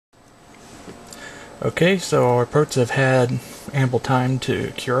Okay, so our parts have had ample time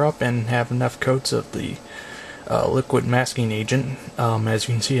to cure up and have enough coats of the liquid masking agent. As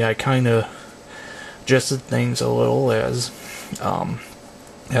you can see, I kind of adjusted things a little as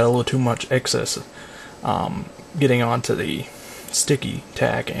had a little too much excess getting onto the sticky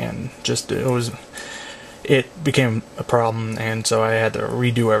tack, and just it became a problem, and so I had to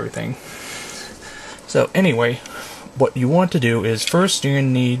redo everything. So anyway, what you want to do is first you're going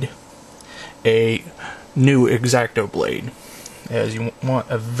to need a new X-Acto blade, as you want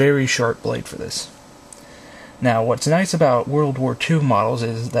a very sharp blade for this. Now what's nice about World War II models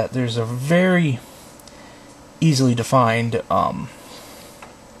is that there's a very easily defined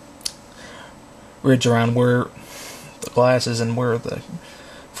ridge around where the glass is and where the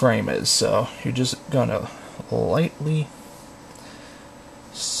frame is, so you're just gonna lightly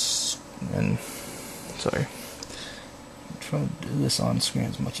try to do this on screen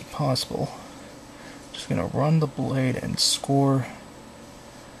as much as possible. Just gonna run the blade and score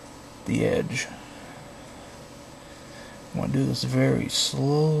the edge. I want to do this very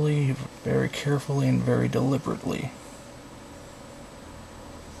slowly, very carefully, and very deliberately.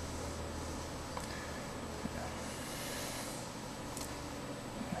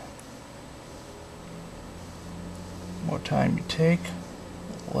 The more time you take,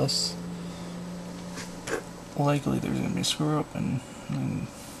 the less likely there's going to be a screw up, and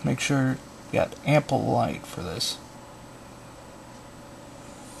make sure you got ample light for this.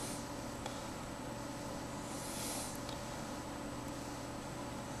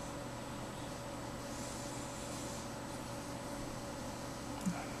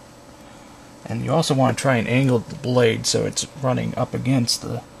 And you also want to try and angle the blade so it's running up against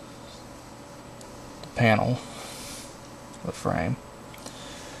the panel, the frame.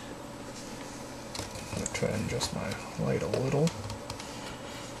 I'm going to try and adjust my light a little.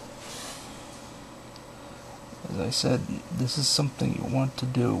 As I said, this is something you want to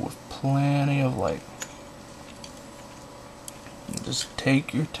do with plenty of light. Just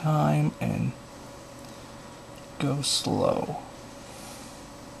take your time and go slow.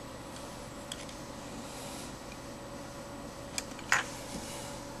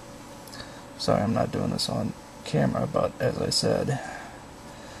 Sorry, I'm not doing this on camera, but as I said,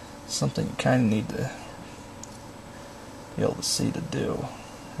 something you kind of need to be able to see to do,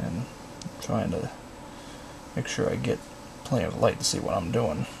 and I'm trying to make sure I get plenty of light to see what I'm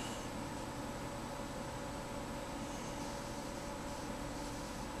doing.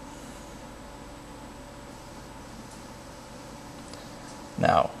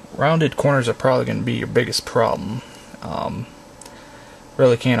 Now, rounded corners are probably going to be your biggest problem.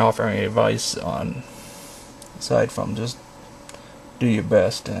 Really can't offer any advice on, aside from just do your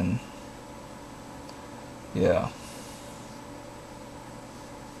best, and yeah.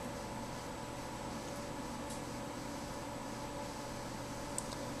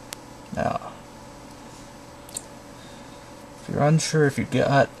 Now, if you're unsure if you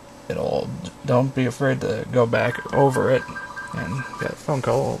got it all, don't be afraid to go back over it and get a phone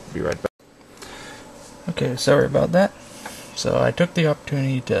call. I'll be right back. Okay, sorry about that. So I took the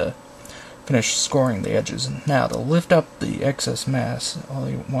opportunity to finish scoring the edges. Now to lift up the excess mass, all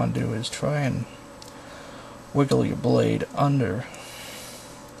you want to do is try and wiggle your blade under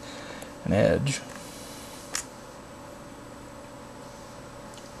an edge,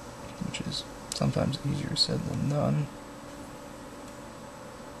 which is sometimes easier said than done.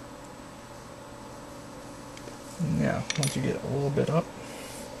 And yeah, once you get it a little bit up,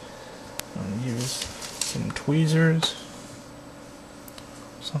 I'm going to use some tweezers,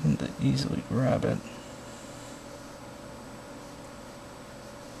 something to easily grab it.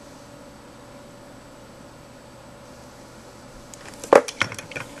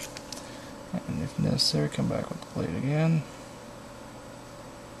 And if necessary, come back with the blade again.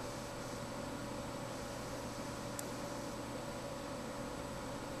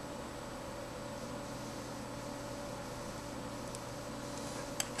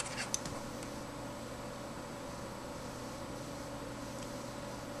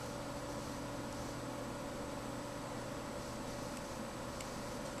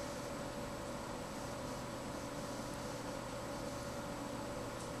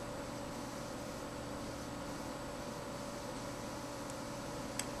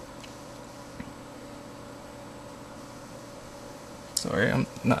 Sorry, I'm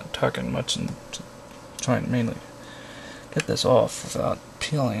not talking much and trying to mainly get this off without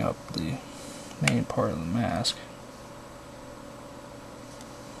peeling up the main part of the mask.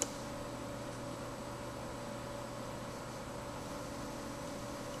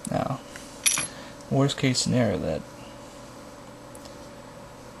 Now, worst case scenario that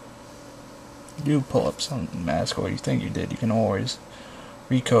do pull up some mask or you think you did, you can always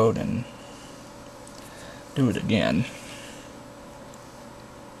recode and do it again.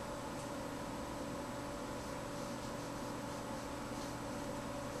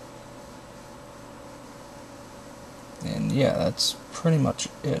 And yeah, that's pretty much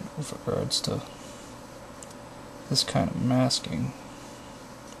it with regards to this kind of masking.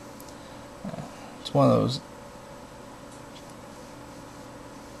 It's one of those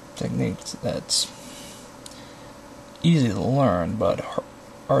techniques that's easy to learn but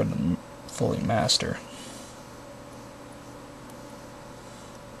hard to fully master.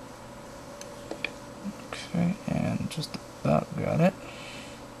 Okay, and just about got it.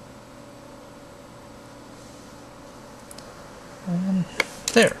 And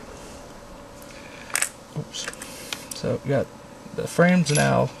there. Oops. So we got the frames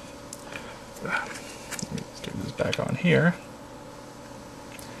now. Let's do this back on here.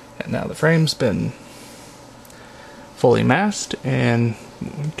 And now the frame's been fully masked, and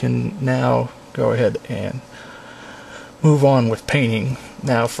we can now go ahead and move on with painting.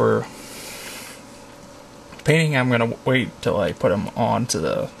 Now for painting, I'm going to wait till I put them onto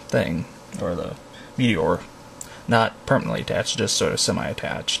the thing, or the Meteor. Not permanently attached, just sort of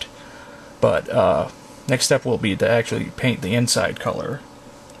semi-attached. But next step will be to actually paint the inside color,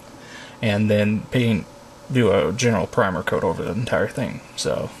 and then do a general primer coat over the entire thing.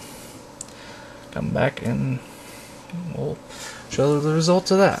 So come back and we'll show the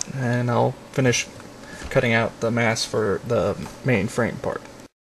results of that, and I'll finish cutting out the mask for the main frame part.